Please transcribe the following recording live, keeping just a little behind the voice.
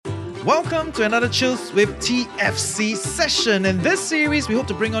Welcome to another Chills with TFC session. In this series, we hope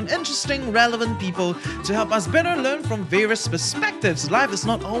to bring on interesting, relevant people to help us better learn from various perspectives. Life is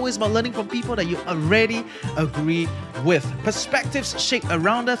not always about learning from people that you already agree with. Perspectives shape a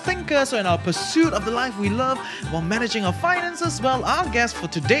rounder thinker, so in our pursuit of the life we love while managing our finances, well, our guest for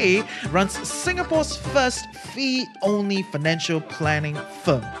today runs Singapore's first fee-only financial planning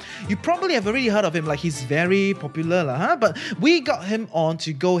firm. You probably have already heard of him, like he's very popular, but we got him on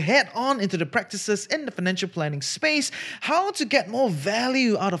to go head on into the practices in the financial planning space, how to get more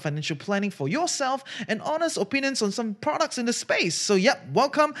value out of financial planning for yourself, and honest opinions on some products in the space. So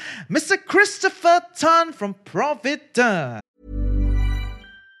welcome Mr. Christopher Tan from Providend.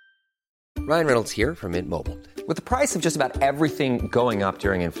 Ryan Reynolds here from Mint Mobile. With the price of just about everything going up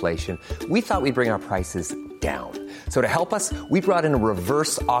during inflation, we thought we'd bring our prices down. So to help us, we brought in a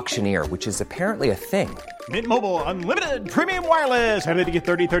reverse auctioneer, which is apparently a thing. Mint Mobile Unlimited Premium Wireless. How to get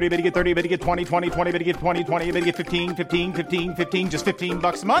 30, 30, bit to get 30, bit to get 20, 20, 20, bit to get 20, 20, bit to get 15, 15, 15, 15, just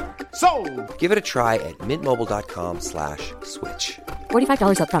 $15 a month? Sold! Give it a try at mintmobile.com/switch.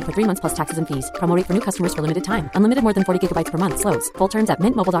 $45 up front for 3 months plus taxes and fees. Promo rate for new customers for limited time. Unlimited more than 40 gigabytes per month. Slows full terms at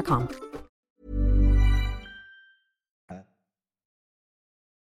mintmobile.com.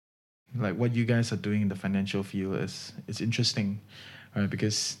 Like what you guys are doing in the financial field is interesting, right?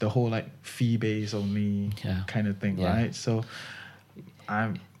 Because the whole like fee-based only kind of thing, right? So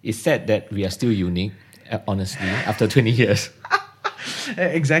it's sad that we are still unique, honestly, after 20 years.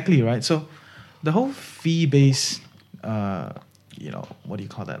 Exactly, right? So the whole fee-based, what do you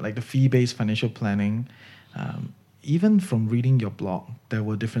call that? Like the fee-based financial planning, even from reading your blog, there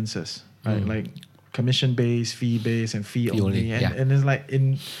were differences, right? Like commission-based, fee-based, and fee-only. And it's like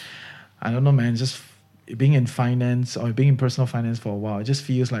I don't know, man, just being in finance or being in personal finance for a while, it just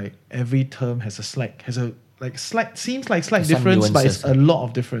feels like every term has a slight difference, but it's a lot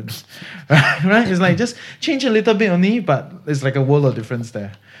of difference, right? It's like just change a little bit only, but it's like a world of difference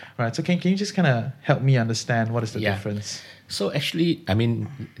there, right? So can you just kind of help me understand what is the difference? So actually, I mean,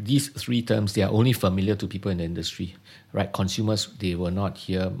 these three terms, they are only familiar to people in the industry, right? Consumers, they will not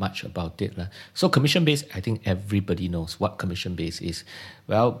hear much about it. So commission-based, I think everybody knows what commission-based is.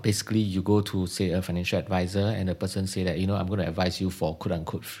 Well, basically, you go to, say, a financial advisor and the person say that, I'm going to advise you for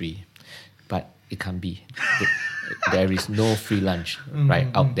quote-unquote free. But it can't be. There is no free lunch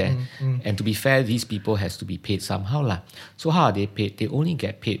out there. And to be fair, these people has to be paid somehow. So how are they paid? They only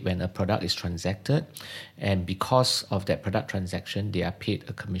get paid when a product is transacted, and because of that product transaction, they are paid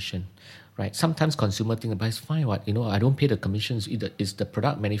a commission. Right? Sometimes consumer think about it's fine. I don't pay the commissions. It's the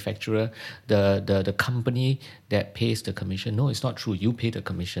product manufacturer, the company that pays the commission. No, it's not true. You pay the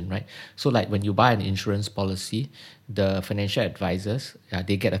commission, right? So like when you buy an insurance policy, the financial advisors,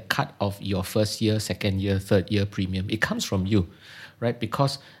 they get a cut of your first year, second year, third year premium. It comes from you, right?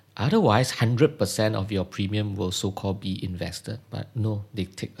 Because otherwise, 100% of your premium will so-called be invested. But no, they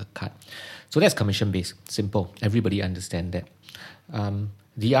take a cut. So that's commission-based. Simple. Everybody understand that.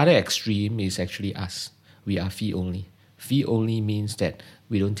 The other extreme is actually us. We are fee only. Fee only means that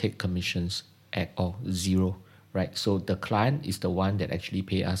we don't take commissions at all, zero, right? So the client is the one that actually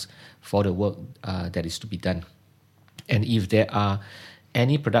pay us for the work that is to be done. And if there are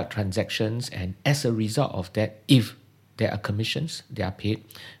any product transactions, and as a result of that, if there are commissions, they are paid,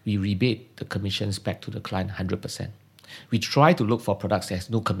 we rebate the commissions back to the client 100%. We try to look for products that has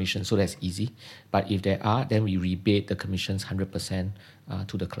no commission, so that's easy. But if there are, then we rebate the commissions 100%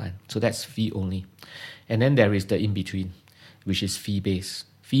 to the client. So that's fee only. And then there is the in-between, which is fee-based.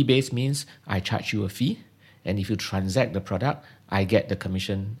 Fee-based means I charge you a fee, and if you transact the product, I get the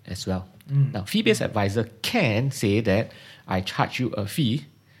commission as well. Now, fee-based advisor can say that I charge you a fee,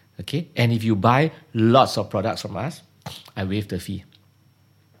 okay, and if you buy lots of products from us, I waive the fee.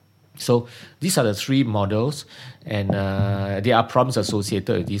 So these are the three models, and there are problems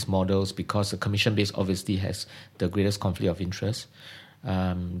associated with these models because the commission-based obviously has the greatest conflict of interest.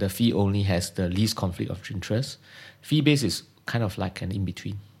 The fee only has the least conflict of interest. Fee-based is kind of like an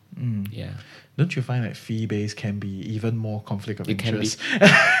in-between. Yeah. Don't you find that fee-based can be even more conflict of interest?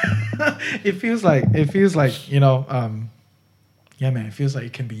 It feels like it feels like it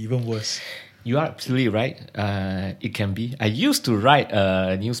can be even worse. You are absolutely right. It can be. I used to write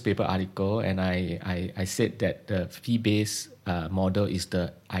a newspaper article, and I said that the fee-based model is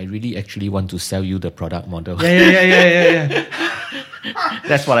I really actually want to sell you the product model. Yeah.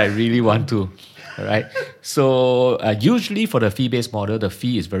 That's what I really want to. Right? So usually for the fee-based model, the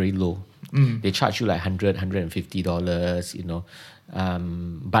fee is very low. They charge you like $100, $150,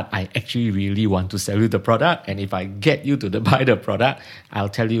 but I actually really want to sell you the product, and if I get you to buy the product, I'll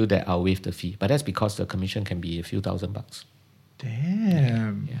tell you that I'll waive the fee. But that's because the commission can be a few $1,000.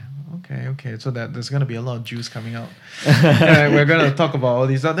 Damn. Yeah. Okay, so there's going to be a lot of juice coming out. And we're going to talk about all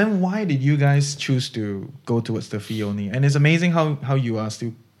these. Then why did you guys choose to go towards the fee only? And it's amazing how you are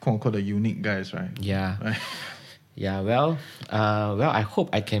still quote unquote a unique guys, right? Yeah. Right. Yeah, well, I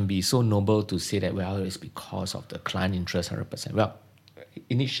hope I can be so noble to say that, well, it's because of the client interest 100%. Well,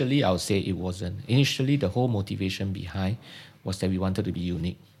 initially, I would say it wasn't. Initially, the whole motivation behind was that we wanted to be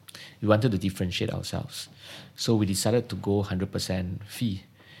unique. We wanted to differentiate ourselves. So we decided to go 100% fee.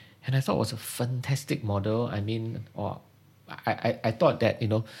 And I thought it was a fantastic model. I mean, I thought that,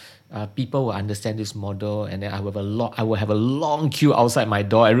 people will understand this model, and then I will have a long queue outside my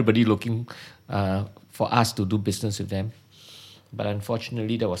door, everybody looking for us to do business with them. But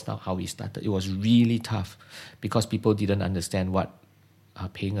unfortunately, that was not how we started. It was really tough because people didn't understand what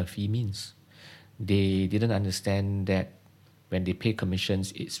paying a fee means. They didn't understand that when they pay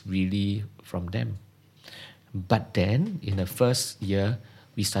commissions, it's really from them. But then, in the first year,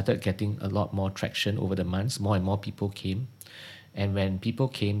 we started getting a lot more traction over the months. More and more people came. And when people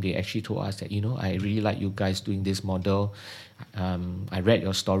came, they actually told us that, I really like you guys doing this model. I read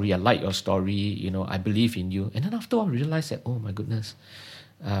your story. I like your story. I believe in you. And then after all, we realized that, oh my goodness,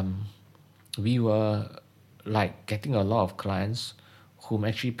 we were like getting a lot of clients whom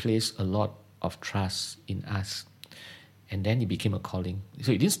actually placed a lot of trust in us. And then it became a calling.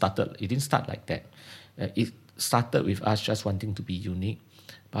 So it didn't start like that. It started with us just wanting to be unique.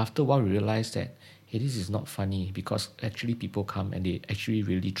 But after a while, we realized that, hey, this is not funny, because actually people come and they actually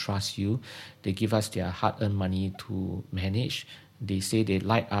really trust you. They give us their hard-earned money to manage. They say they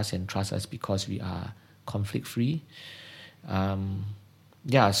like us and trust us because we are conflict-free.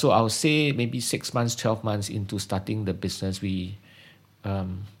 So I would say maybe 6 months, 12 months into starting the business, we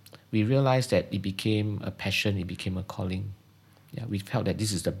realized that it became a passion, it became a calling. Yeah, we felt that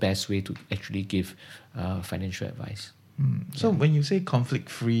this is the best way to actually give financial advice. So when you say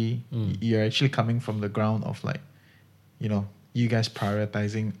conflict-free, you're actually coming from the ground of you guys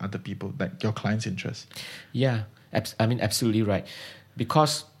prioritizing other people, like your clients' interests. Yeah, absolutely right.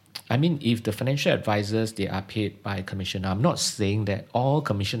 Because, if the financial advisors, they are paid by commission. I'm not saying that all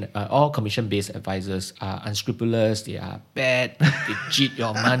commission-based advisors are unscrupulous, they are bad, they cheat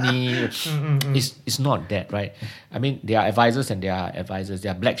your money. It's not that, right? There are advisors and there are advisors.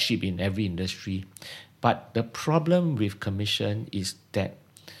 There are black sheep in every industry. But the problem with commission is that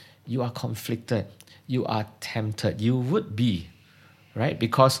you are conflicted, you are tempted, you would be, right?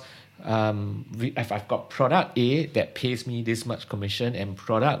 Because if I've got product A that pays me this much commission and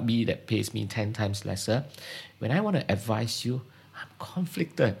product B that pays me 10 times lesser, when I want to advise you, I'm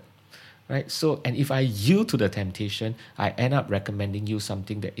conflicted, right? So, and if I yield to the temptation, I end up recommending you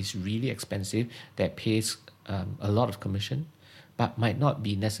something that is really expensive, that pays a lot of commission, but might not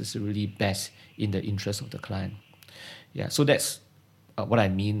be necessarily best in the interest of the client. Yeah, so that's what I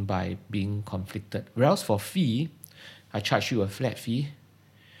mean by being conflicted. Whereas for fee, I charge you a flat fee.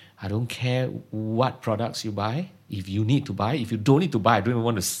 I don't care what products you buy. If you need to buy, if you don't need to buy, I don't even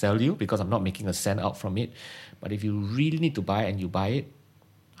want to sell you because I'm not making a cent out from it. But if you really need to buy and you buy it,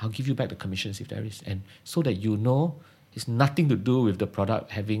 I'll give you back the commissions if there is. And so that it's nothing to do with the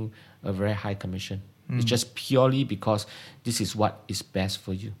product having a very high commission. It's just purely because this is what is best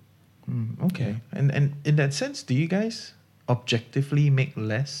for you. Okay. And in that sense, do you guys objectively make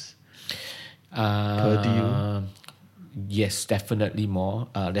less per deal? Yes, definitely more.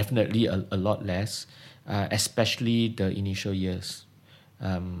 Definitely a lot less, especially the initial years.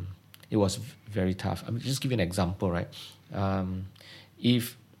 It was very tough. Just give you an example, right?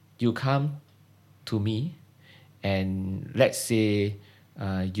 If you come to me and let's say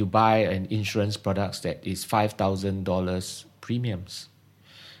you buy an insurance product that is $5,000 premiums,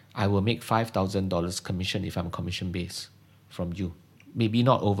 I will make $5,000 commission if I'm commission-based from you. Maybe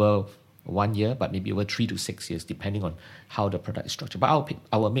not over 1 year, but maybe over 3 to 6 years, depending on how the product is structured. But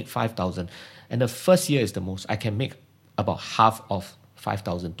I will make 5,000. And the first year is the most. I can make about half of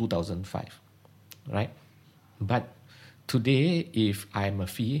 5,000, 2,005, right? But today, if I'm a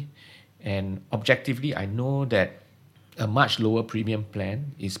fee, and objectively, I know that a much lower premium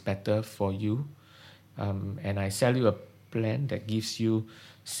plan is better for you, and I sell you a plan that gives you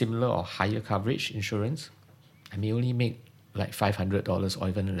similar or higher coverage insurance, I may only make like $500 or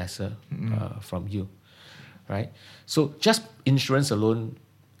even lesser from you, right? So just insurance alone,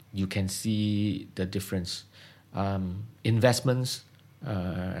 you can see the difference. Investments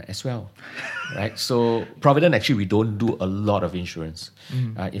as well, right? So Providend, actually, we don't do a lot of insurance.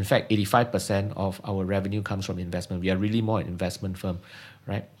 In fact, 85% of our revenue comes from investment. We are really more an investment firm,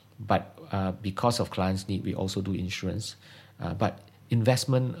 right? But because of clients' need, we also do insurance. But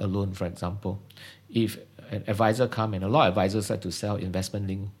investment alone, for example, if an advisor come, and a lot of advisors like to sell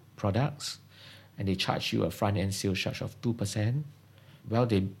investment-linked products and they charge you a front-end sales charge of 2%, well,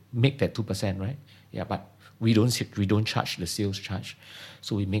 they make that 2%, right? Yeah, but we don't charge the sales charge,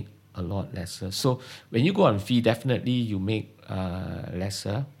 so we make a lot lesser. So when you go on fee, definitely you make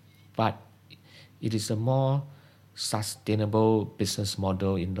lesser, but it is a more sustainable business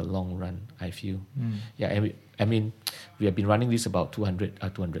model in the long run, I feel. Yeah, and we have been running this about 200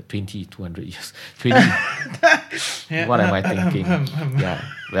 years. 20. What am I thinking? Yeah,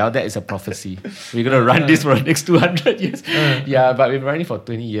 well, that is a prophecy. We're going to run this for the next 200 years. Yeah, but we've been running for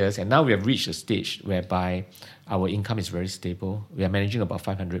 20 years, and now we have reached a stage whereby our income is very stable. We are managing about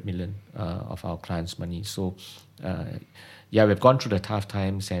 500 million of our clients' money. So, yeah, we've gone through the tough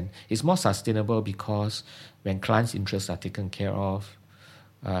times, and it's more sustainable because when clients' interests are taken care of,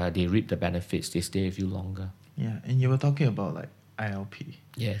 they reap the benefits, they stay with you longer. Yeah, and you were talking about like ILP.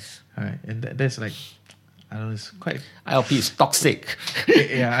 Yes. All right, and that's like, I don't know, it's quite... ILP is toxic.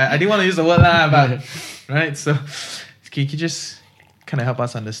 Yeah, I didn't want to use the word lah, but... Right, so can you just kind of help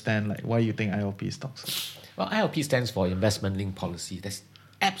us understand like why you think ILP is toxic? Well, ILP stands for Investment Linked Policy. There's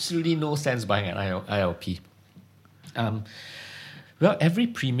absolutely no sense buying an ILP. Well, every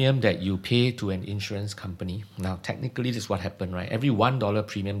premium that you pay to an insurance company, now technically this is what happened, right? Every $1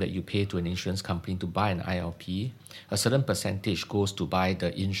 premium that you pay to an insurance company to buy an ILP, a certain percentage goes to buy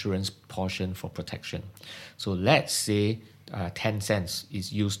the insurance portion for protection. So let's say 10 cents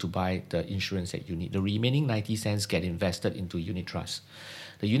is used to buy the insurance that you need. The remaining 90 cents get invested into unit trust.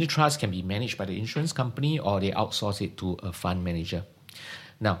 The unit trust can be managed by the insurance company or they outsource it to a fund manager.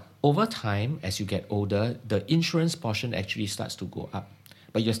 Now, over time, as you get older, the insurance portion actually starts to go up.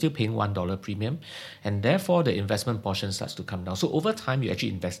 But you're still paying $1 premium, and therefore the investment portion starts to come down. So over time, you're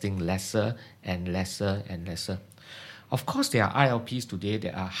actually investing lesser and lesser and lesser. Of course, there are ILPs today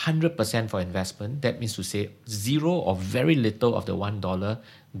that are 100% for investment. That means to say zero or very little of the $1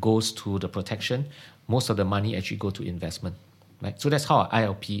 goes to the protection. Most of the money actually go to investment. Right? So that's how an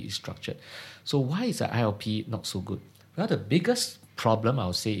ILP is structured. So why is an ILP not so good? Well, the biggest problem, I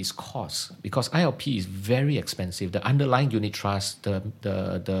would say, is cost, because ILP is very expensive. The underlying unit trust,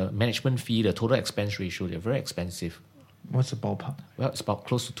 the management fee, the total expense ratio, they're very expensive. What's the ballpark? Well, it's about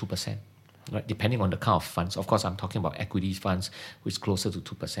close to 2%, right? Depending on the kind of funds. Of course, I'm talking about equity funds, which is closer to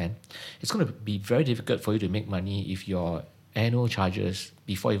 2%. It's going to be very difficult for you to make money if your annual charges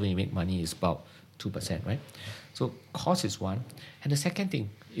before even you make money is about 2%, right? So cost is one. And the second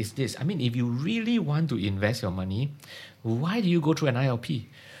thing is this. I mean, if you really want to invest your money, why do you go through an ILP?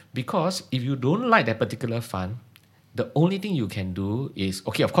 Because if you don't like that particular fund, the only thing you can do is,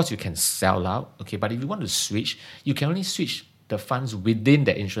 okay, of course you can sell out, okay, but if you want to switch, you can only switch the funds within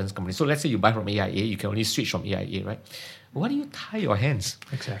the insurance company. So let's say you buy from AIA, you can only switch from AIA, right? Why do you tie your hands?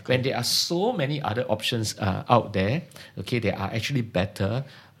 Exactly. When there are so many other options out there, okay, they are actually better,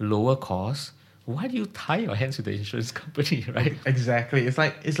 lower cost. Why do you tie your hands with the insurance company, right? Exactly. It's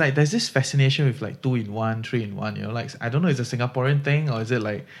like there's this fascination with like 2-in-1, 3-in-1, you know, like I don't know, is it a Singaporean thing or is it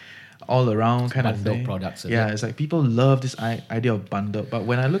like all around kind of thing? Bundle products. Yeah, it's like people love this idea of bundle. But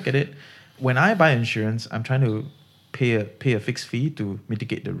when I look at it, when I buy insurance, I'm trying to pay a fixed fee to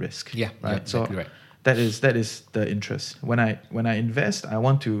mitigate the risk. Yeah, right. Yeah, exactly so right. that is the interest. When I invest, I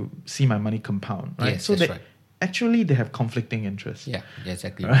want to see my money compound. Right. Yes, so that's right. Actually, they have conflicting interests. Yeah,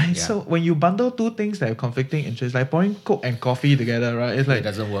 exactly. Right. Yeah. So when you bundle two things that have conflicting interests, like pouring Coke and coffee together, right? It's like it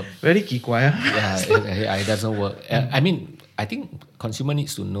doesn't work. Very kikwai. Yeah, it doesn't work. I mean, I think consumer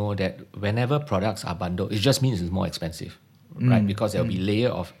needs to know that whenever products are bundled, it just means it's more expensive, right? Because there will be layer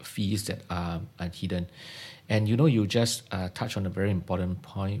of fees that are hidden. And you just touched on a very important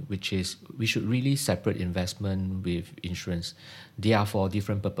point, which is we should really separate investment with insurance. They are for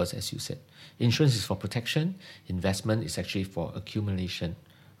different purpose, as you said. Insurance is for protection. Investment is actually for accumulation,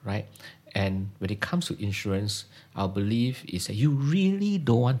 right? And when it comes to insurance, our belief is that you really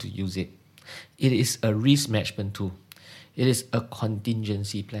don't want to use it. It is a risk management tool. It is a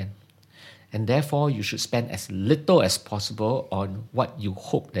contingency plan. And therefore, you should spend as little as possible on what you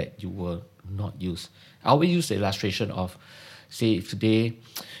hope that you will not use. I always use the illustration of, say, if today,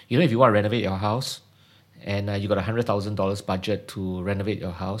 if you want to renovate your house and you got $100,000 budget to renovate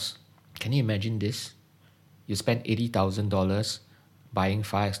your house, can you imagine this? You spend $80,000 buying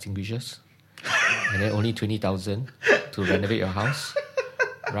fire extinguishers and then only $20,000 to renovate your house,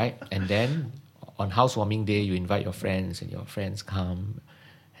 right? And then on housewarming day, you invite your friends and your friends come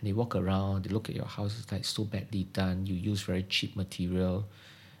and they walk around, they look at your house, it's like so badly done, you use very cheap material,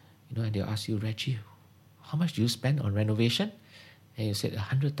 and they'll ask you, Reggie, how much do you spend on renovation? And you said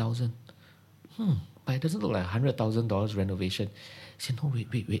 $100,000. But it doesn't look like $100,000 renovation. He said, no,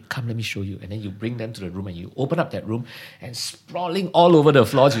 wait, come, let me show you. And then you bring them to the room and you open up that room, and sprawling all over the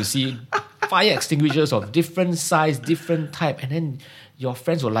floors, you see fire extinguishers of different size, different type. And then your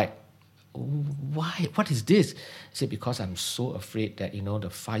friends were like, why? What is this? I said, because I'm so afraid that, the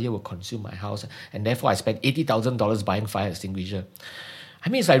fire will consume my house, and therefore I spent $80,000 buying fire extinguisher. I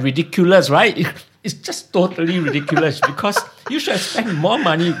mean, it's like ridiculous, right? It's just totally ridiculous because you should have spent more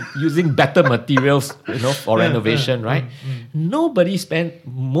money using better materials, for renovation, right? Nobody spent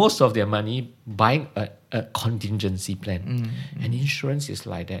most of their money buying a contingency plan. And insurance is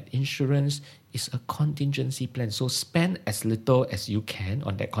like that. Insurance is a contingency plan. So spend as little as you can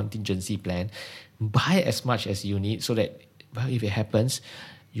on that contingency plan. Buy as much as you need so that, if it happens,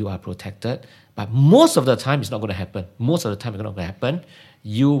 you are protected. But most of the time, it's not going to happen. Most of the time, it's not going to happen.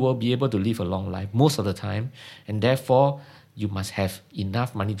 You will be able to live a long life most of the time. And therefore, you must have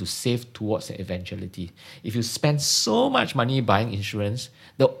enough money to save towards the eventuality. If you spend so much money buying insurance,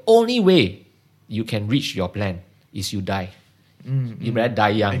 the only way you can reach your plan is you die. You better die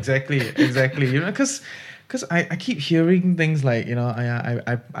young. Exactly. Because I keep hearing things like,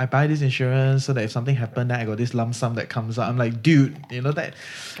 I buy this insurance so that if something happened, then I got this lump sum that comes out. I'm like, dude,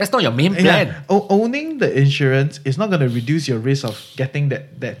 that's not your main plan. Yeah, owning the insurance is not going to reduce your risk of getting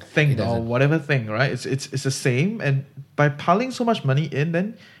that thing or whatever thing, right? It's the same. And by piling so much money in,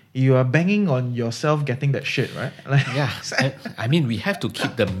 then you are banging on yourself getting that shit, right? We have to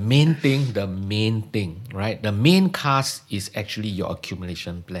keep the main thing, right? The main cast is actually your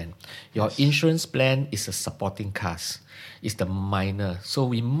accumulation plan. Your insurance plan is a supporting cast. It's the minor. So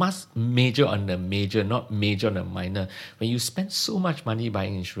we must major on the major, not major on the minor. When you spend so much money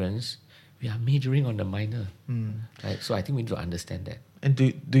buying insurance, we are majoring on the minor. Right? So I think we need to understand that. And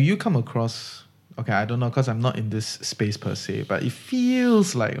do you come across... Okay, I don't know because I'm not in this space per se, but it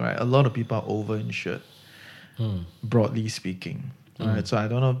feels like, right, a lot of people are overinsured, broadly speaking. Right? So I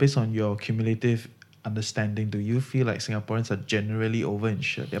don't know, based on your cumulative understanding, do you feel like Singaporeans are generally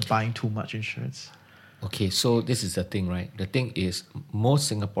overinsured? They're buying too much insurance? Okay, so this is the thing, right? The thing is,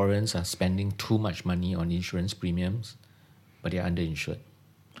 most Singaporeans are spending too much money on insurance premiums, but they're underinsured.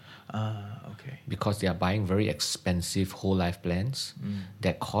 Okay. Because they are buying very expensive whole life plans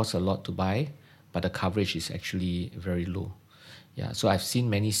that cost a lot to buy, but the coverage is actually very low. Yeah, so I've seen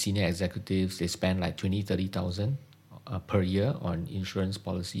many senior executives, they spend like 20,000-30,000 per year on insurance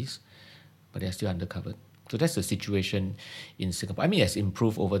policies, but they're still undercovered. So that's the situation in Singapore. I mean, it's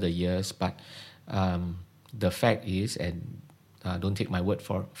improved over the years, but the fact is, and don't take my word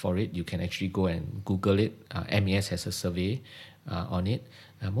for it, you can actually go and Google it. MAS has a survey on it.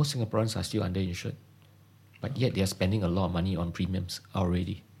 Most Singaporeans are still underinsured, but yet they're spending a lot of money on premiums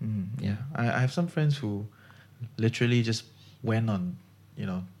already. Yeah, I have some friends who literally just went on,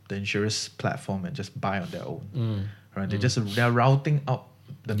 the insurance platform and just buy on their own. Right? They're routing out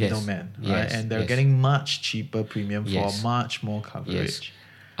the middleman, right? Yes. And they're getting much cheaper premium for much more coverage. Yes.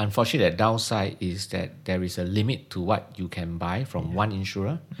 Unfortunately, the downside is that there is a limit to what you can buy from one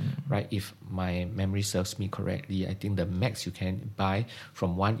insurer, right? If my memory serves me correctly, I think the max you can buy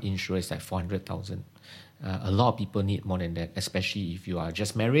from one insurer is like 400,000. A lot of people need more than that, especially if you are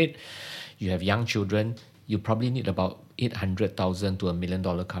just married, you have young children, you probably need about 800,000 to $1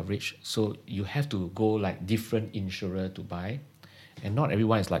 million coverage. So you have to go like different insurer to buy. And not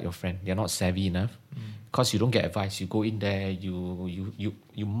everyone is like your friend. They're not savvy enough. Because you don't get advice. You go in there, you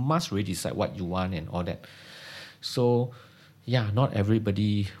must really decide what you want and all that. So, yeah, not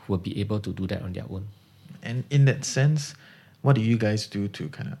everybody will be able to do that on their own. And in that sense, what do you guys do to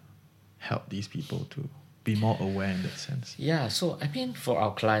kind of help these people to be more aware in that sense? Yeah, so I mean, for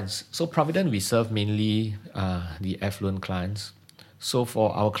our clients, so Providend, we serve mainly the affluent clients. So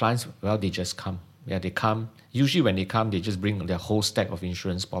for our clients, well, they just come. Yeah, they come. Usually when they come, they just bring their whole stack of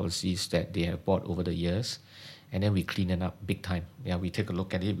insurance policies that they have bought over the years. And then we clean it up big time. Yeah, we take a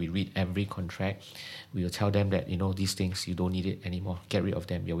look at it. We read every contract. We will tell them that, these things, you don't need it anymore. Get rid of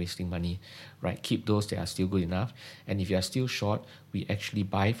them. You're wasting money, right? Keep those that are still good enough. And if you are still short, we actually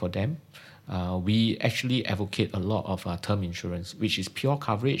buy for them. We actually advocate a lot of term insurance, which is pure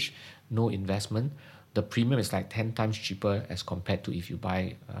coverage, no investment. The premium is like 10 times cheaper as compared to if you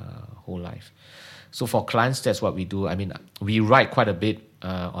buy whole life. So for clients, that's what we do. I mean, we write quite a bit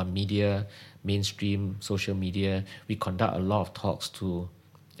on media, mainstream, social media. We conduct a lot of talks to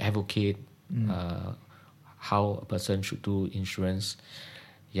advocate how a person should do insurance.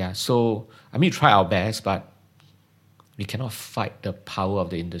 Yeah, so I mean, try our best, but we cannot fight the power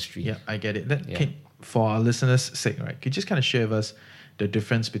of the industry. Yeah, I get it. For our listeners' sake, right, could you just kind of share with us the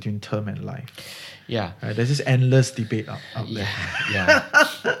difference between term and life? Yeah. Right, there's this endless debate out there.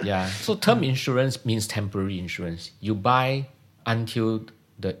 Yeah. So term insurance means temporary insurance. You buy until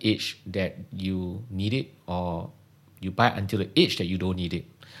the age that you need it, or you buy until the age that you don't need it,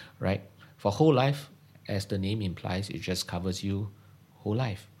 right? For whole life, as the name implies, it just covers you whole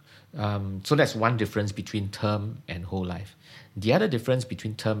life. So that's one difference between term and whole life. The other difference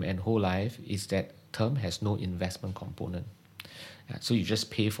between term and whole life is that term has no investment component. So you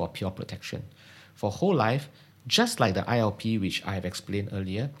just pay for pure protection. For whole life, just like the ILP, which I have explained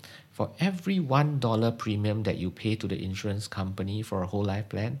earlier, for every $1 premium that you pay to the insurance company for a whole life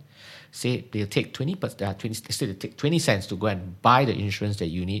plan, say they'll take 20 cents to go and buy the insurance that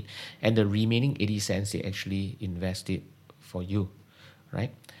you need, and the remaining 80 cents they actually invest it for you,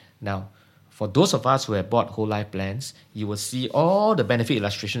 right? Now, for those of us who have bought whole life plans, you will see all the benefit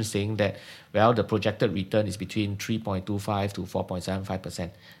illustrations saying that, well, the projected return is between 3.25 to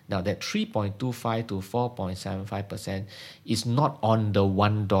 4.75%. Now, that 3.25 to 4.75% is not on the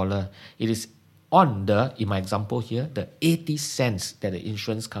 $1. It is on the, in my example here, the 80 cents that the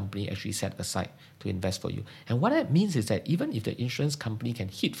insurance company actually set aside to invest for you. And what that means is that even if the insurance company can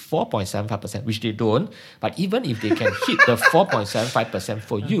hit 4.75%, which they don't, but even if they can hit the 4.75%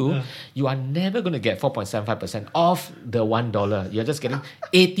 for you, you are never going to get 4.75% off the $1. You're just getting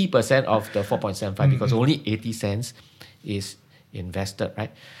 80% of the 4.75 because only 80 cents is invested,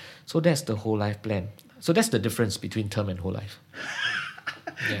 right? So that's the whole life plan. So that's the difference between term and whole life.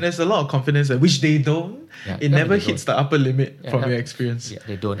 Yeah. There's a lot of confidence there, which they don't. It never hits the upper limit from your experience. Yeah,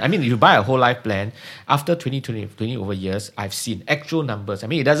 they don't. I mean, if you buy a whole life plan, after 20 over years, I've seen actual numbers. I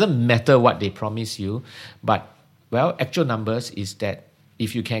mean, it doesn't matter what they promise you, but, well, actual numbers is that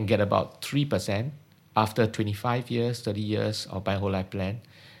if you can get about 3% after 25 years, 30 years of buying a whole life plan,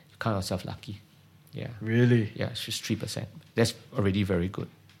 you count yourself lucky. Yeah. Really? Yeah, it's just 3%. That's already very good.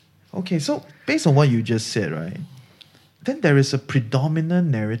 Okay, so based on what you just said, right, then there is a predominant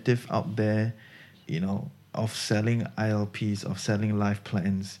narrative out there, of selling ILPs, of selling life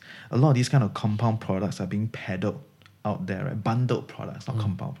plans. A lot of these kind of compound products are being peddled out there, right? Bundled products, not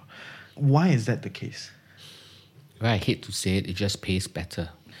compound. Why is that the case? Well, I hate to say it, it just pays better.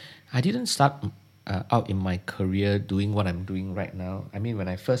 I didn't start out in my career doing what I'm doing right now. I mean, when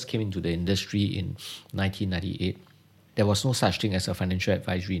I first came into the industry in 1998, there was no such thing as a financial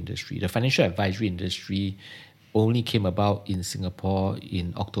advisory industry. The financial advisory industry only came about in Singapore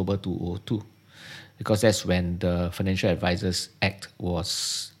in October 2002, because that's when the Financial Advisors Act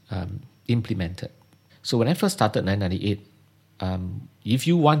was implemented. So when I first started in 1998, if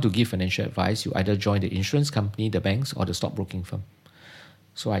you want to give financial advice, you either join the insurance company, the banks, or the stockbroking firm.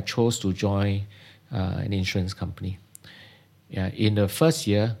 So I chose to join an insurance company. In the first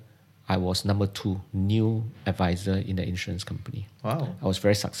year, I was number 2 new advisor in the insurance company. Wow. I was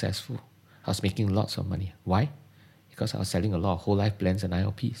very successful. I was making lots of money. Why? Because I was selling a lot of whole life plans and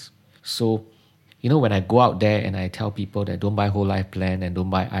ILPs. So, when I go out there and I tell people that don't buy whole life plan and don't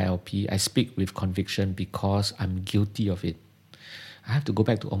buy ILP, I speak with conviction because I'm guilty of it. I have to go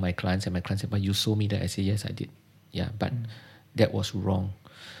back to all my clients, and my clients say, but you sold me that. I say, yes, I did. Yeah, but that was wrong.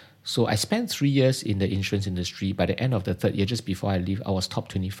 So I spent 3 years in the insurance industry. By the end of the third year, just before I leave, I was top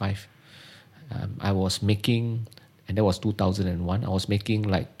 25. I was making, and that was 2001, I was making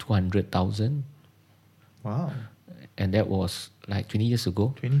like 200,000. Wow. And that was like 20 years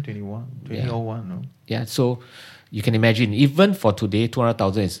ago. 2021, 2001, no? Yeah, so you can imagine, even for today,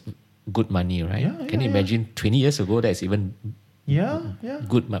 200,000 is good money, right? Can you imagine 20 years ago, that's even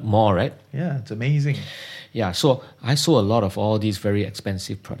good, more, right? Yeah, it's amazing. Yeah, so I sold a lot of all these very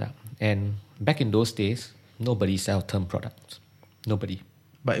expensive products. And back in those days, nobody sell term products. Nobody.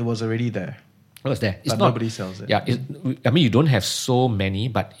 But it was already there. It was there. But nobody sells it. Yeah, you don't have so many,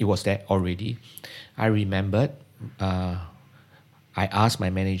 but it was there already. I remembered, I asked my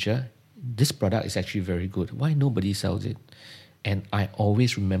manager, this product is actually very good. Why nobody sells it? And I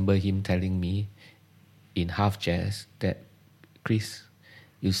always remember him telling me in half jest that, Chris,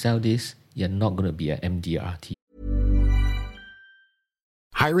 you sell this, you're not going to be an MDRT.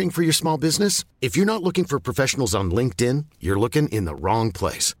 Hiring for your small business? If you're not looking for professionals on LinkedIn, you're looking in the wrong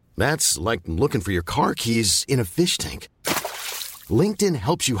place. That's like looking for your car keys in a fish tank. LinkedIn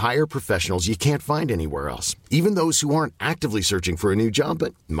helps you hire professionals you can't find anywhere else, even those who aren't actively searching for a new job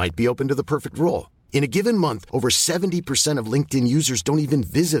but might be open to the perfect role. In a given month, over 70% of LinkedIn users don't even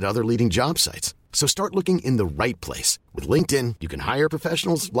visit other leading job sites. So start looking in the right place. With LinkedIn, you can hire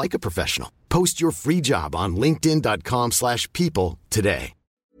professionals like a professional. Post your free job on linkedin.com/people today.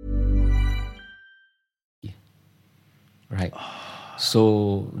 Right.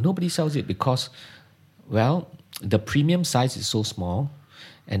 So nobody sells it because, well, the premium size is so small,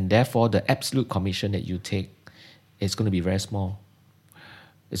 and therefore the absolute commission that you take is going to be very small.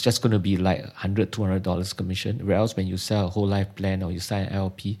 it's just going to be like $100, $200 commission. Whereas when you sell a whole life plan or you sign an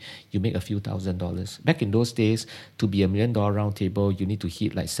LP, you make a few $1,000s. Back in those days, to be $1 million round table, you need to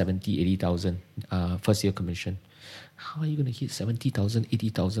hit like 70, 80,000 first year commission. How are you going to hit 70,000,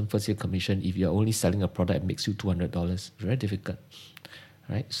 80,000 first year commission if you're only selling a product that makes you $200? Very difficult,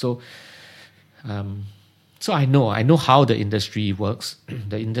 right? So I know how the industry works.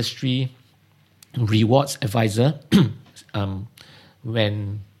 The industry rewards advisor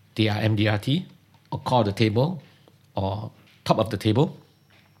when they are MDRT or call the table or top of the table.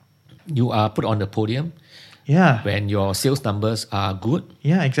 You are put on the podium. Yeah. When your sales numbers are good.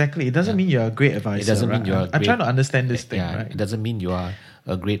 Yeah, exactly. It doesn't mean you're a great advisor. It doesn't mean you're I'm trying to understand this thing, right? It doesn't mean you are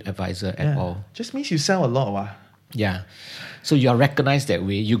a great advisor at all. Just means you sell a lot. Wow. Yeah. So you are recognized that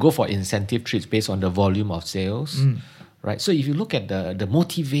way. You go for incentive trips based on the volume of sales. Right? So if you look at the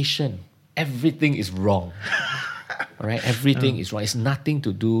motivation, everything is wrong. All right? Everything is wrong. It's nothing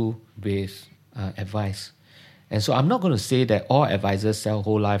to do with advice. And so I'm not going to say that all advisors sell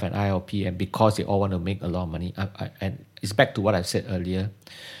whole life and ILP and because they all want to make a lot of money. And it's back to what I said earlier.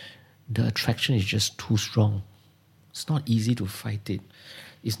 The attraction is just too strong. It's not easy to fight it.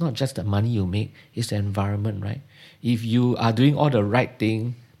 It's not just the money you make, it's the environment, right? If you are doing all the right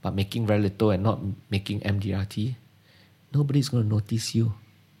thing but making very little and not making MDRT, nobody's going to notice you.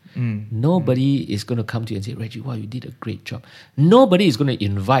 Nobody is going to come to you and say, Reggie, wow, you did a great job. Nobody is going to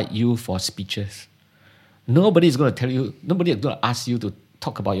invite you for speeches. Nobody is going to tell you, nobody is going to ask you to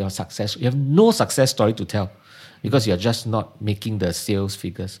talk about your success. You have no success story to tell because you're just not making the sales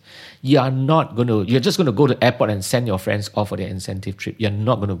figures. You're just going to go to the airport and send your friends off for their incentive trip. You're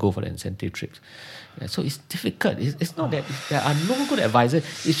not going to go for the incentive trips. Yeah, so it's difficult. It's not that there are no good advisors.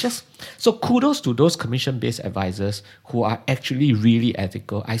 It's just, so kudos to those commission-based advisors who are actually really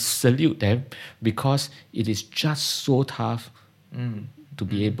ethical. I salute them because it is just so tough to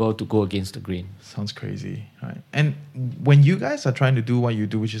be able to go against the grain. Sounds crazy, right? And when you guys are trying to do what you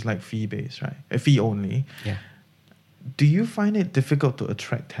do, which is like fee-based, right? Fee only. Yeah. Do you find it difficult to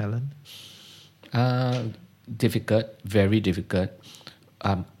attract talent? Difficult, very difficult.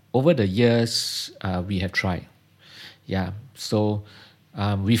 Over the years, we have tried. Yeah. So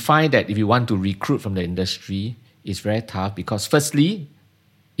we find that if you want to recruit from the industry, it's very tough because firstly,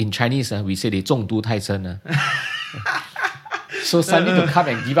 in Chinese, we say they 中毒太深. So suddenly to come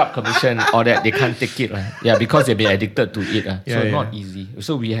and give up commission or that they can't take it. Yeah, because they've been addicted to it. Not easy.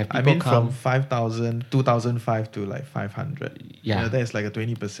 So we have people come... from 5,000, 2005 to like 500. Yeah. That's like a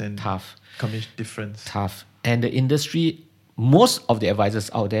 20% tough commission difference. Tough. And the industry, most of the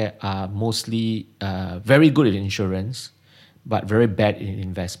advisors out there are mostly very good at insurance, but very bad in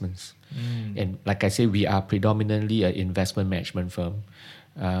investments. And like I say, we are predominantly an investment management firm.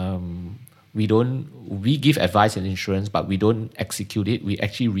 We give advice in insurance, but we don't execute it. We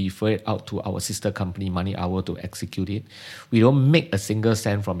actually refer it out to our sister company, Money Hour, to execute it. We don't make a single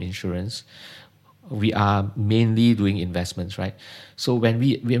cent from insurance. We are mainly doing investments, right? So when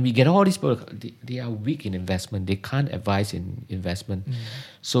we get all these people, they are weak in investment. They can't advise in investment.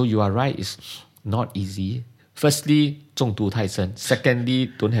 So you are right, it's not easy. Firstly, 中毒太深.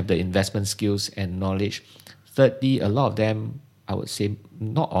 Secondly, don't have the investment skills and knowledge. Thirdly, a lot of them, I would say,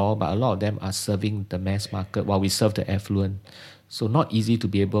 not all, but a lot of them are serving the mass market while we serve the affluent. So not easy to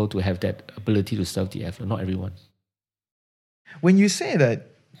be able to have that ability to serve the affluent, not everyone. When you say that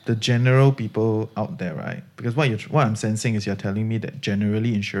the general people out there, right? Because what I'm sensing is you're telling me that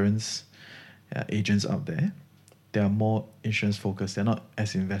generally insurance agents out there, they are more insurance focused. They're not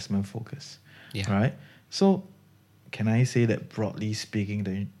as investment focused, right? So can I say that broadly speaking,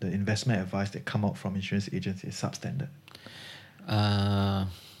 the investment advice that come out from insurance agents is substandard? I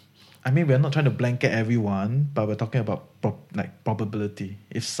mean, we're not trying to blanket everyone, but we're talking about probability.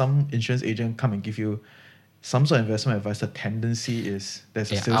 If some insurance agent come and give you some sort of investment advice, the tendency is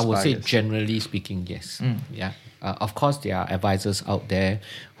there's a sales bias. I would say generally speaking, yes. Yeah. Of course, there are advisors out there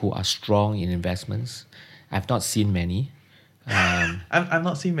who are strong in investments. I've not seen many. I've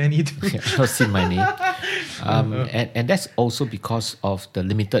not seen many too. I've not seen many. And that's also because of the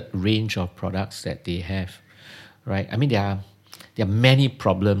limited range of products that they have, right? I mean, there are many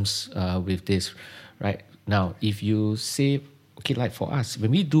problems with this, right? Now, if you say, okay, like for us,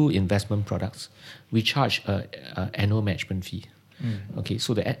 when we do investment products, we charge an annual management fee. Okay,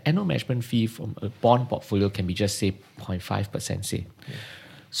 so the annual management fee from a bond portfolio can be just, say, 0.5%, say. Yeah.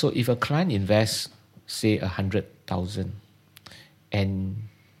 So if a client invests, say, 100,000 and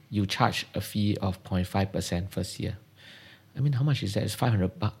you charge a fee of 0.5% first year, I mean, how much is that? It's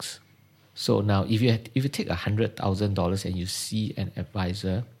 $500. So now, if you take $100,000 and you see an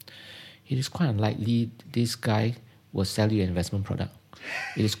advisor, it is quite unlikely this guy will sell you an investment product.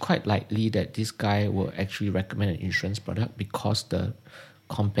 it is quite likely that this guy will actually recommend an insurance product because the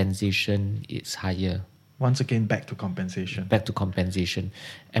compensation is higher. Once again, back to compensation. Back to compensation.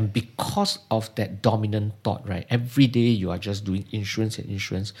 And because of that dominant thought, right, every day you are just doing insurance and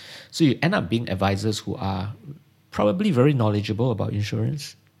insurance. So you end up being advisors who are probably very knowledgeable about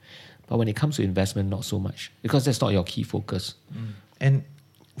insurance. But when it comes to investment, not so much. Because that's not your key focus. And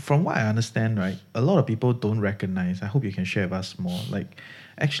from what I understand, right, a lot of people don't recognize, I hope you can share with us more, like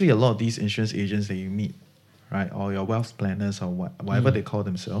actually a lot of these insurance agents that you meet, right, or your wealth planners or whatever they call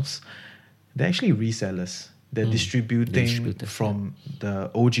themselves, they're actually resellers. They're distributing from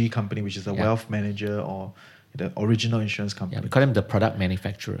the OG company, which is a wealth manager or the original insurance company. Yeah, we call them the product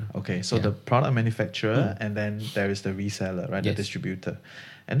manufacturer. Okay, so the product manufacturer, and then there is the reseller, right, the distributor.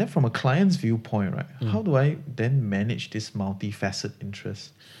 And then from a client's viewpoint, right, how do I then manage this multifaceted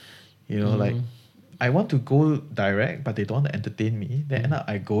interest? You know, like I want to go direct, but they don't want to entertain me. Then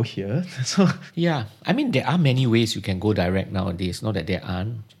I go here. So yeah, I mean, there are many ways you can go direct nowadays. Not that there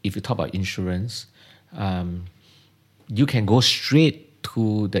aren't. If you talk about insurance, you can go straight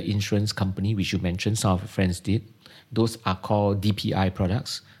to the insurance company, which you mentioned, some of your friends did. Those are called DPI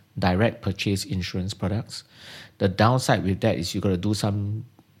products, direct purchase insurance products. The downside with that is you got to do some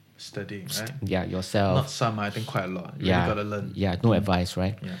studying, right? Yeah, yourself. Not some, I think quite a lot. You really got to learn. Yeah, no advice,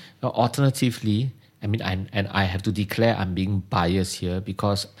 right? Yeah. Now, alternatively, I mean, I have to declare I'm being biased here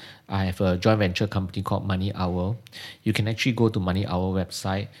because I have a joint venture company called Money Owl. You can actually go to Money Owl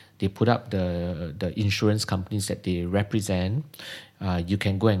website. They put up the insurance companies that they represent. You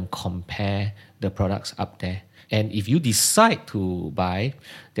can go and compare the products up there. And if you decide to buy,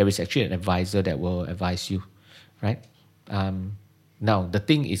 there is actually an advisor that will advise you, right? Now, the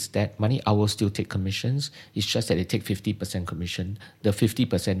thing is that Money Owl still take commissions. It's just that they take 50% commission. The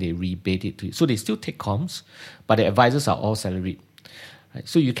 50% they rebate it to you. So they still take comms, but the advisors are all salaried. Right?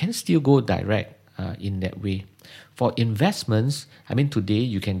 So you can still go direct in that way. For investments, I mean, today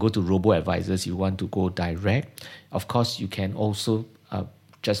you can go to robo-advisors if you want to go direct. Of course, you can also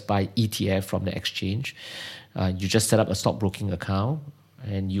just buy ETF from the exchange. You just set up a stockbroking account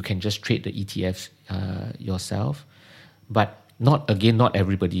and you can just trade the ETFs yourself. But not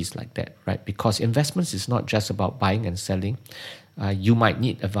everybody is like that, right? Because investments is not just about buying and selling. You might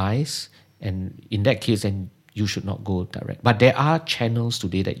need advice, and in that case, then you should not go direct. But there are channels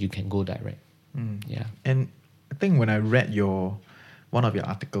today that you can go direct. Yeah. And I think when I read one of your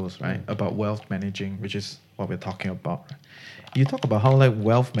articles, right, about wealth managing, which is what we're talking about, right? You talk about how like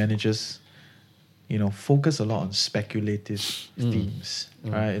wealth managers, you know, focus a lot on speculative themes,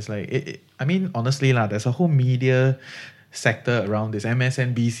 right? It's like, I mean, honestly, there's a whole media sector around this.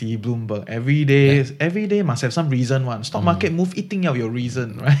 MSNBC, Bloomberg, every day must have some reason. Stock market move, eating out your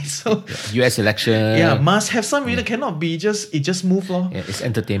reason, right? So US election. Yeah, must have some reason. Cannot be it just move lor. Yeah, it's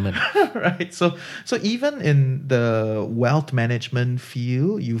entertainment. Right. So even in the wealth management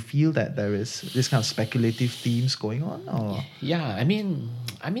field, you feel that there is this kind of speculative themes going on, or? Yeah, I mean,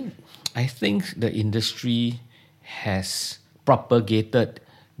 I think the industry has propagated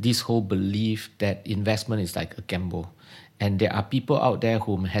this whole belief that investment is like a gamble. And there are people out there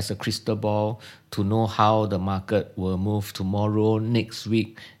who has a crystal ball to know how the market will move tomorrow, next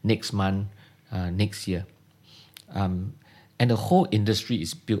week, next month, next year. And the whole industry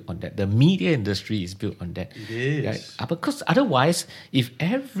is built on that. The media industry is built on that. It is. Right? Because otherwise, if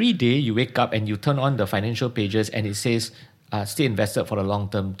every day you wake up and you turn on the financial pages and it says, stay invested for the long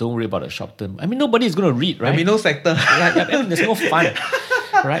term, don't worry about the short term. I mean, nobody is going to read, right? I mean, no sector. I mean, there's no fun.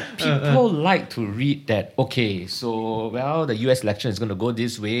 Right? People like to read that, okay, so, well, the US election is going to go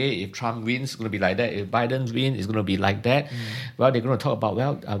this way. If Trump wins, it's going to be like that. If Biden wins, it's going to be like that. Well, they're going to talk about,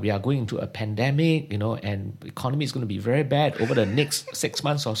 we are going into a pandemic, and the economy is going to be very bad over the next 6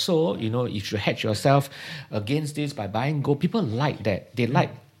 months or so. You should hedge yourself against this by buying gold. People like that. They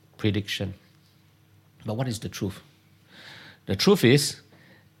like prediction. But what is the truth? The truth is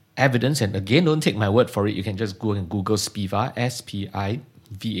evidence, and again, don't take my word for it. You can just go and Google SPIVA, SPIVA,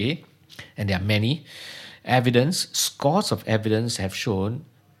 and there are many scores of evidence have shown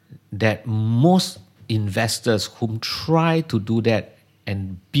that most investors whom try to do that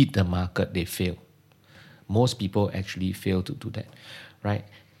and beat the market, they fail. Most people actually fail to do that, right?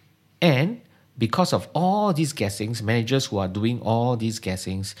 And because of all these guessings, managers who are doing all these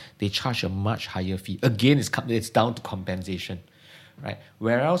guessings, they charge a much higher fee. Again, it's down to compensation, right?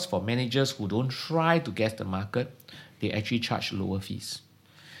 Whereas for managers who don't try to guess the market, they actually charge lower fees.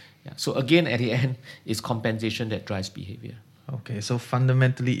 Yeah. So again, at the end, it's compensation that drives behavior. Okay, so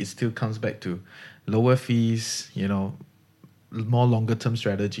fundamentally, it still comes back to lower fees, more longer term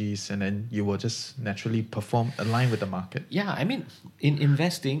strategies, and then you will just naturally perform aligned with the market. Yeah, I mean, in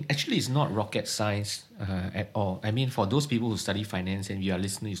investing, actually, it's not rocket science at all. I mean, for those people who study finance and you are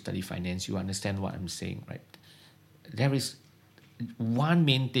listening, you study finance, you understand what I'm saying, right? There is one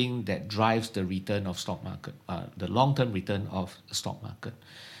main thing that drives the return of stock market, the long-term return of the stock market,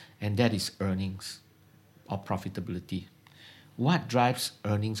 and that is earnings or profitability. What drives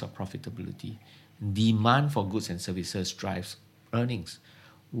earnings or profitability? Demand for goods and services drives earnings.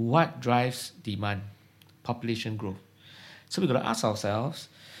 What drives demand? Population growth. So we've got to ask ourselves,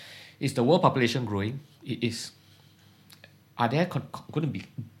 is the world population growing? It is. Are there going to be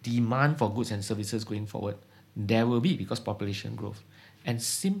demand for goods and services going forward? There will be, because population growth. And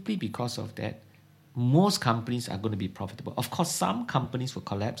simply because of that, most companies are going to be profitable. Of course, some companies will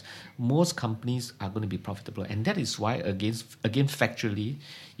collapse. Most companies are going to be profitable. And that is why, again, factually,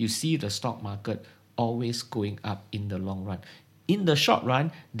 you see the stock market always going up in the long run. In the short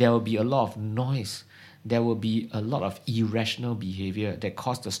run, there will be a lot of noise. There will be a lot of irrational behavior that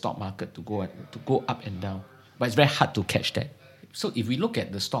cause the stock market to go up and down. But it's very hard to catch that. So if we look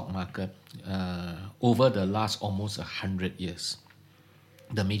at the stock market over the last almost 100 years,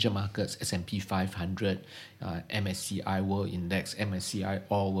 the major markets, S&P 500, MSCI World Index, MSCI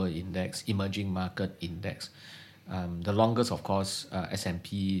All World Index, Emerging Market Index. The longest, of course,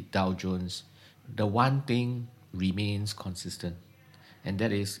 S&P, Dow Jones. The one thing remains consistent, and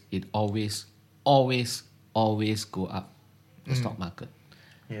that is it always go up, the stock market.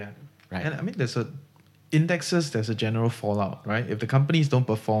 Yeah. Right. And I mean, there's a general fallout, right? If the companies don't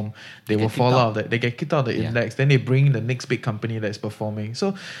perform, they will fall out. They get kicked out of the index. Then they bring the next big company that's performing.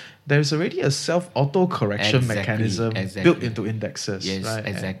 So there's already a self-auto-correction mechanism built into indexes. Yes, right?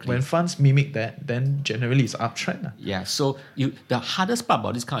 exactly. And when funds mimic that, then generally it's uptrend. Yeah, so the hardest part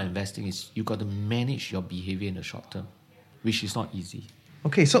about this kind of investing is you got to manage your behavior in the short term, which is not easy.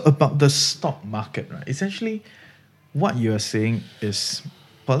 Okay, so about the stock market, right? Essentially, what you are saying is,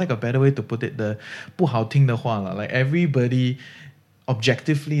 for like a better way to put it, the 不好听的话啦, like everybody,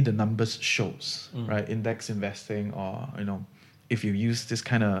 objectively the numbers shows, right? Index investing, or if you use this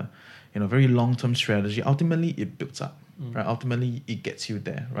kind of very long-term strategy, ultimately it builds up, right? Ultimately it gets you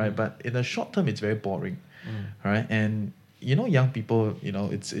there, right? But in the short term, it's very boring, right? And young people,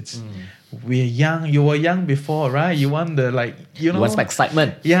 it's we're young. You were young before, right? You want the you want some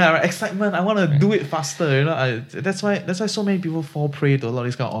excitement. Yeah, right, excitement. I want to do it faster. That's why so many people fall prey to a lot of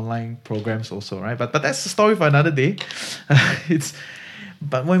these kind of online programs also, right? But that's the story for another day.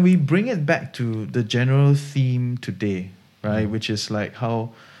 But when we bring it back to the general theme today, right, which is like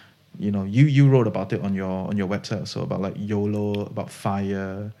how you wrote about it on your website also, about like YOLO, about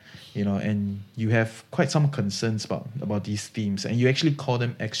FIRE, and you have quite some concerns about these themes, and you actually call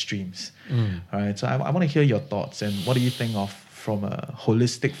them extremes. Right? So I want to hear your thoughts, and what do you think of from a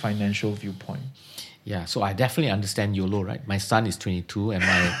holistic financial viewpoint? Yeah, so I definitely understand YOLO, right? My son is 22 and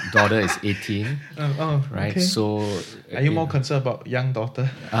my daughter is 18. Right? Okay. So are you more concerned about young daughter?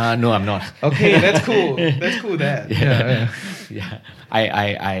 No, I'm not. Okay, that's cool. That's cool, Dad. Yeah.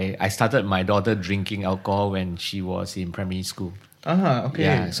 I started my daughter drinking alcohol when she was in primary school. Okay.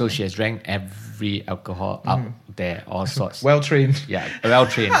 Yeah, so she has drank every alcohol out there, all sorts. Well trained. Yeah, well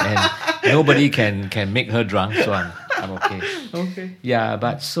trained, and nobody can make her drunk, so I'm okay. Okay. Yeah,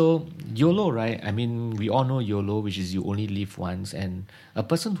 but so YOLO, right? I mean, we all know YOLO, which is you only live once, and a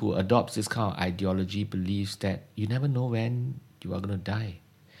person who adopts this kind of ideology believes that you never know when you are going to die.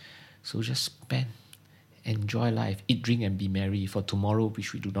 So just spend, enjoy life, eat, drink, and be merry for tomorrow,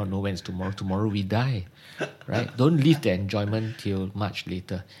 which we do not know when it's tomorrow. Tomorrow we die, right? Don't leave the enjoyment till much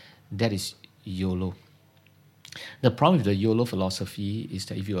later. That is YOLO. The problem with the YOLO philosophy is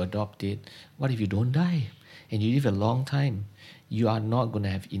that if you adopt it, what if you don't die? And you live a long time, you are not going to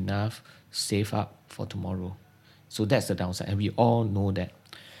have enough save up for tomorrow. So that's the downside, and we all know that.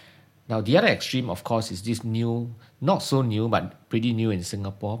 Now, the other extreme, of course, is this new, not so new, but pretty new in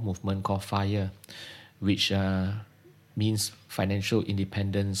Singapore, movement called FIRE, which means financial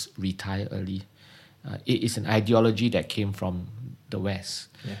independence, retire early. It is an ideology that came from the West.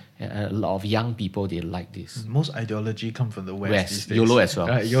 Yeah. And a lot of young people, they like this. Most ideology come from the West these days. YOLO as well.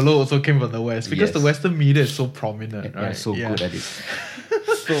 Right, YOLO also came from the West because the Western media is so prominent, right? So good at it.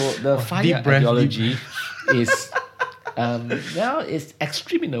 So the FIRE ideology is, it's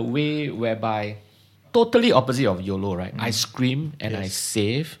extreme in a way whereby totally opposite of YOLO, right? I scream and I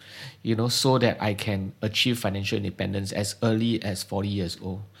save, so that I can achieve financial independence as early as 40 years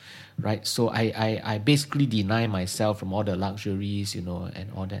old. Right, so I basically deny myself from all the luxuries, and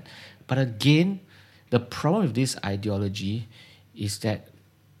all that. But again, the problem with this ideology is that,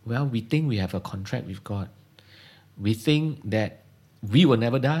 we think we have a contract with God. we think that we will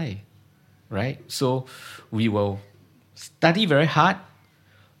never die, right? So we will study very hard,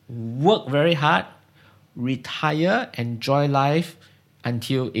 work very hard, retire, enjoy life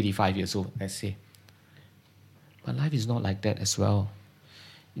until 85 years old, let's say. But life is not like that as well.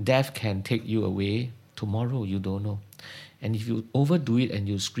 Death can take you away tomorrow, you don't know. And if you overdo it and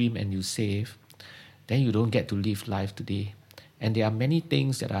you scream and you save, then you don't get to live life today. And there are many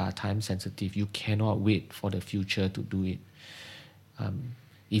things that are time sensitive. You cannot wait for the future to do it.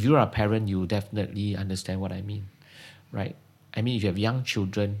 If you're a parent, you definitely understand what I mean, right? I mean, if you have young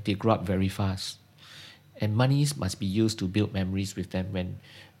children, they grow up very fast. And monies must be used to build memories with them when,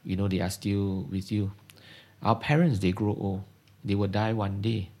 they are still with you. Our parents, they grow old. They will die one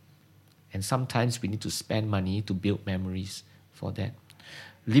day. And sometimes we need to spend money to build memories for that.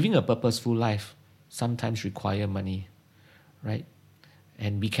 Living a purposeful life sometimes require money, right?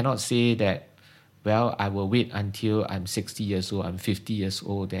 And we cannot say that, well, I will wait until I'm 60 years old, I'm 50 years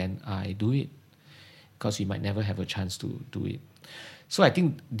old, then I do it. Because we might never have a chance to do it. So I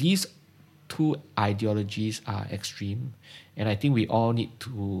think these two ideologies are extreme. And I think we all need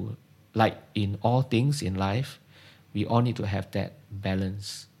to, like in all things in life, we all need to have that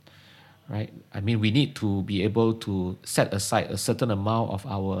balance. Right? I mean, we need to be able to set aside a certain amount of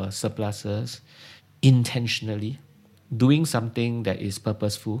our surpluses intentionally, doing something that is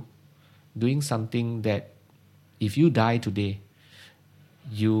purposeful, doing something that if you die today,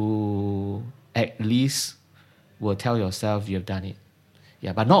 you at least will tell yourself you have done it.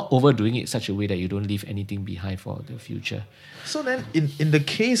 Yeah, but not overdoing it such a way that you don't leave anything behind for the future. So then, in the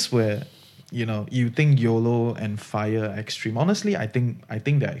case where you think YOLO and FIRE are extreme. Honestly, I think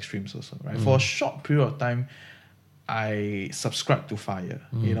they're extremes also, right? For a short period of time, I subscribe to FIRE,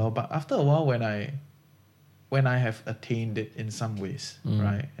 but after a while when I have attained it in some ways,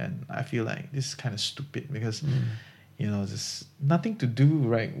 right? And I feel like this is kind of stupid because there's nothing to do,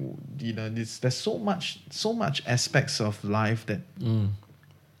 right? There's so much aspects of life that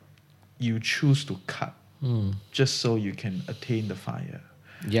you choose to cut just so you can attain the FIRE.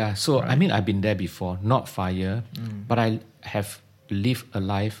 Yeah, so right. I mean, I've been there before, not FIRE, but I have lived a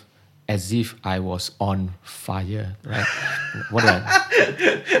life as if I was on fire, right? What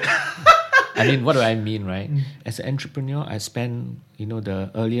do I mean, right? As an entrepreneur, I spent, the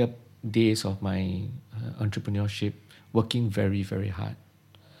earlier days of my entrepreneurship working very, very hard.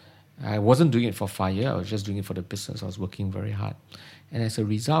 I wasn't doing it for FIRE, I was just doing it for the business. I was working very hard. And as a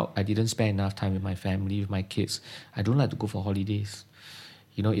result, I didn't spend enough time with my family, with my kids. I don't like to go for holidays.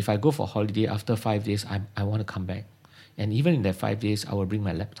 If I go for holiday, after 5 days, I want to come back. And even in that 5 days, I will bring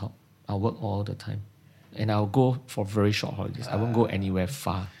my laptop. I'll work all the time. And I'll go for very short holidays. I won't go anywhere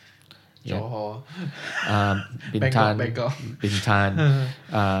far. Johor. Bintan,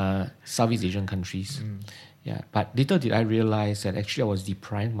 Southeast Asian countries. Yeah, but little did I realize that actually I was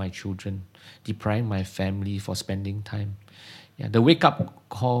depriving my children, depriving my family for spending time. Yeah, the wake-up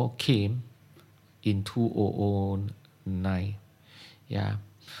call came in 2009. Yeah,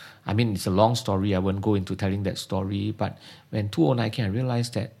 I mean, it's a long story. I won't go into telling that story. But when 2009 came, I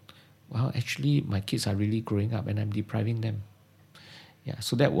realized that, well, actually, my kids are really growing up and I'm depriving them. Yeah,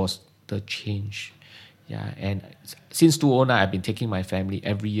 so that was the change. Yeah, and since 2009, I've been taking my family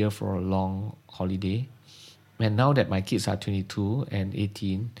every year for a long holiday. And now that my kids are 22 and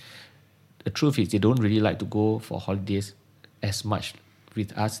 18, the truth is they don't really like to go for holidays as much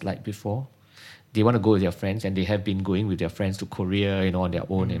with us like before. They want to go with their friends, and they have been going with their friends to Korea, on their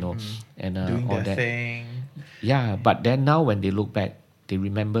own, and doing all their that thing. Yeah, but then now when they look back, they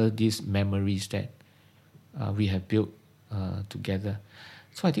remember these memories that we have built together.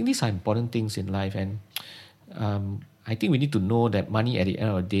 So I think these are important things in life, and I think we need to know that money at the end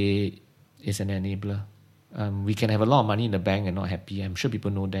of the day is an enabler. We can have a lot of money in the bank and not happy. I'm sure people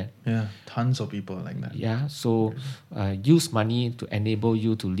know that. Yeah, tons of people are like that. Yeah, so use money to enable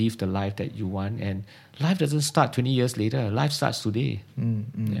you to live the life that you want. And life doesn't start 20 years later. Life starts today.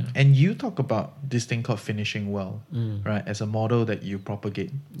 Yeah. And you talk about this thing called finishing well, right? As a model that you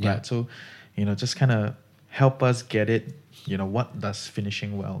propagate. Yeah. Right? So, just kind of help us get it. What does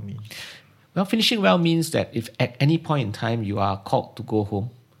finishing well mean? Well, finishing well means that if at any point in time you are called to go home,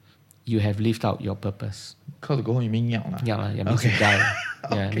 you have lived out your purpose. Called to go home, you mean yao lah? Yeah, means you die.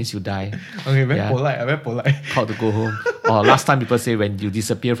 Yeah, it means you die. Okay, very polite. Called to go home. Or last time people say when you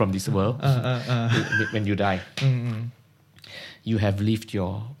disappear from this world, when you die, you have lived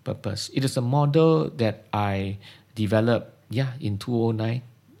your purpose. It is a model that I developed, in 2009.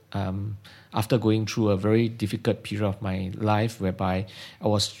 After going through a very difficult period of my life whereby I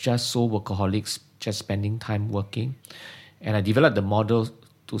was just so workaholic, just spending time working. And I developed the model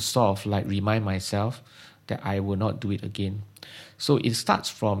to sort of like remind myself that I will not do it again. So it starts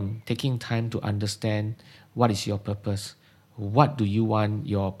from taking time to understand what is your purpose. What do you want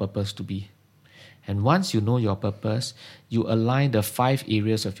your purpose to be? And once you know your purpose, you align the 5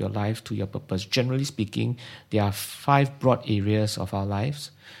 areas of your life to your purpose. Generally speaking, there are 5 broad areas of our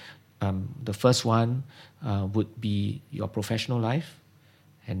lives. The first one would be your professional life,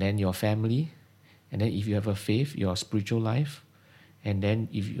 and then your family, and then if you have a faith, your spiritual life, and then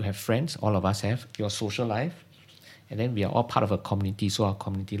if you have friends, all of us have, your social life, and then we are all part of a community, so our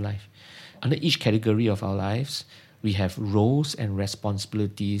community life. Under each category of our lives, we have roles and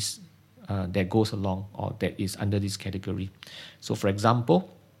responsibilities that goes along or that is under this category. So for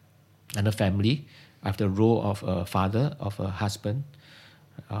example, under family, I have the role of a father, of a husband,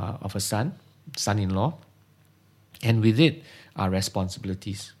 of a son, son-in-law, and with it are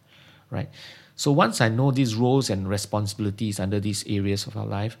responsibilities, right? So once I know these roles and responsibilities under these areas of our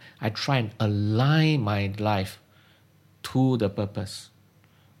life, I try and align my life to the purpose,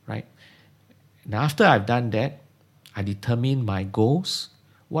 right? And after I've done that, I determine my goals,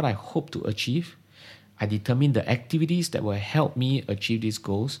 what I hope to achieve. I determine the activities that will help me achieve these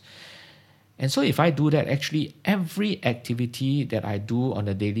goals. And so if I do that, actually every activity that I do on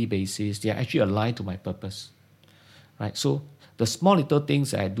a daily basis, they are actually aligned to my purpose, right? So the small little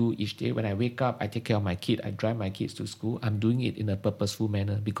things that I do each day, when I wake up, I take care of my kid, I drive my kids to school, I'm doing it in a purposeful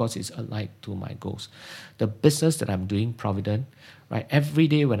manner because it's aligned to my goals. The business that I'm doing, Providend, right? Every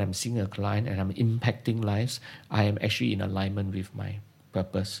day when I'm seeing a client and I'm impacting lives, I am actually in alignment with my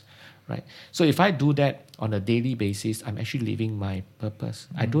purpose, right? So if I do that on a daily basis, I'm actually living my purpose.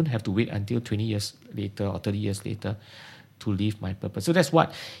 I don't have to wait until 20 years later or 30 years later to live my purpose. So that's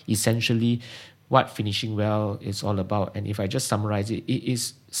what essentially what finishing well is all about. And if I just summarize it, it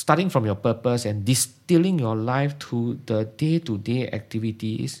is starting from your purpose and distilling your life to the day-to-day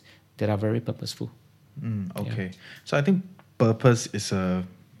activities that are very purposeful. Okay. Yeah. So I think purpose is a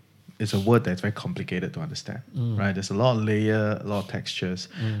word that's very complicated to understand, right? There's a lot of layer, a lot of textures.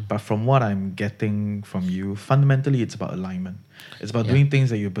 But from what I'm getting from you, fundamentally it's about alignment. It's about doing things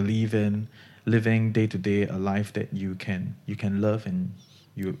that you believe in, living day-to-day a life that you can love and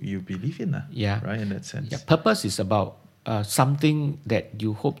you believe in, right? In that sense. Yeah, purpose is about something that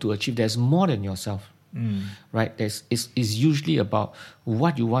you hope to achieve. There's more than yourself, right? It's usually about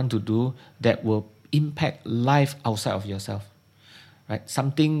what you want to do that will impact life outside of yourself, right?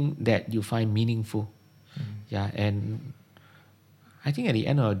 Something that you find meaningful. Yeah, and I think at the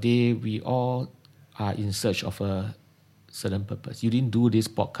end of the day, we all are in search of a certain purpose. You didn't do this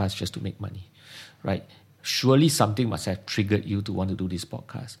podcast just to make money, right? Surely something must have triggered you to want to do this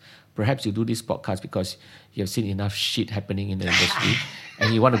podcast. Perhaps you do this podcast because you have seen enough shit happening in the industry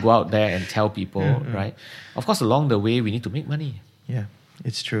and you want to go out there and tell people, right? Of course, along the way, we need to make money. Yeah,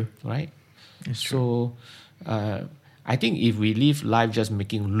 it's true. Right? It's true. So I think if we live life just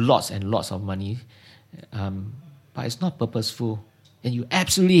making lots and lots of money, but it's not purposeful and you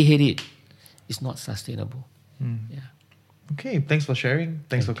absolutely hate it, it's not sustainable. Yeah. Okay, thanks for sharing.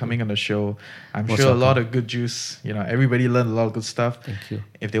 Thanks for coming on the show. I'm Most sure welcome. a lot of good juice. Everybody learned a lot of good stuff. Thank you.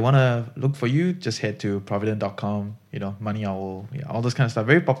 If they want to look for you, just head to providend.com, Money Owl, all those kind of stuff.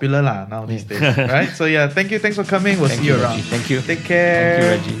 Very popular now these days, right? So thank you. Thanks for coming. We'll see you around. Reggie. Thank you. Take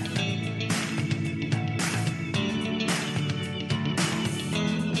care. Thank you, Reggie.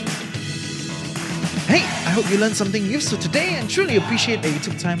 Hey, I hope you learned something useful today and truly appreciate that you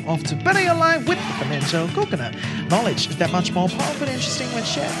took time off to better your life with the Financial Coconut. Knowledge is that much more powerful and interesting when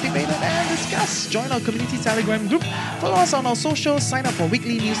shared, debated and discussed. Join our community Telegram group, follow us on our socials, sign up for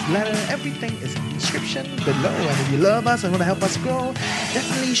weekly newsletter. Everything is in the description below. And if you love us and want to help us grow,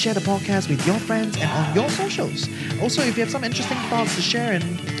 definitely share the podcast with your friends and on your socials. Also, if you have some interesting thoughts to share and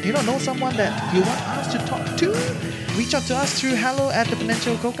know someone that you want us to talk to, reach out to us through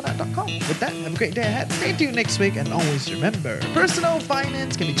hello@thefinancialcoconut.com. With that, have a great day ahead. Stay tuned next week and always remember, personal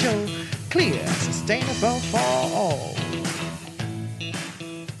finance can be chill, clear, and sustainable for all.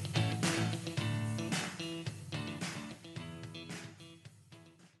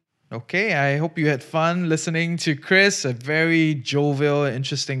 Okay, I hope you had fun listening to Chris, a very jovial,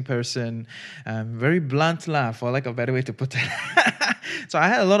 interesting person. Very blunt laugh, for lack of a better way to put it. So I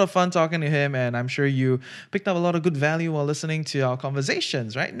had a lot of fun talking to him, and I'm sure you picked up a lot of good value while listening to our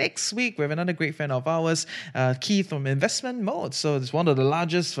conversations, right? Next week, we have another great friend of ours, Keith from Investment Mode. So it's one of the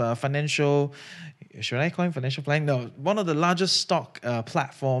largest financial... Should I call him financial planning? No, one of the largest stock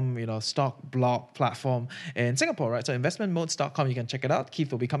platform, stock blog platform in Singapore, right? So investmentmodes.com, you can check it out. Keith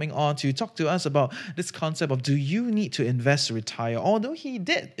will be coming on to talk to us about this concept of, do you need to invest to retire? Although he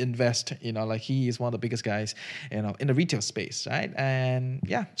did invest, like he is one of the biggest guys, in the retail space, right? And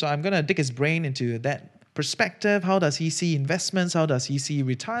so I'm going to dig his brain into that perspective. How does he see investments? How does he see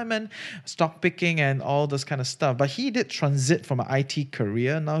retirement, stock picking, and all this kind of stuff? But he did transit from an IT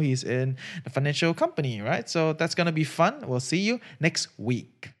career. Now he's in a financial company, right? So that's going to be fun. We'll see you next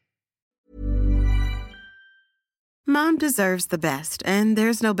week. Mom deserves the best, and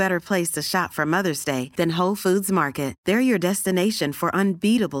there's no better place to shop for Mother's Day than Whole Foods Market. They're your destination for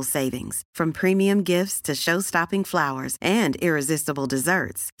unbeatable savings, from premium gifts to show-stopping flowers and irresistible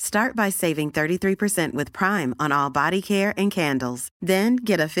desserts. Start by saving 33% with Prime on all body care and candles. Then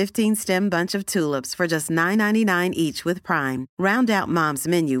get a 15-stem bunch of tulips for just $9.99 each with Prime. Round out Mom's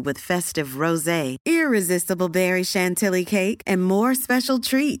menu with festive rosé, irresistible berry chantilly cake, and more special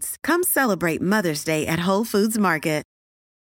treats. Come celebrate Mother's Day at Whole Foods Market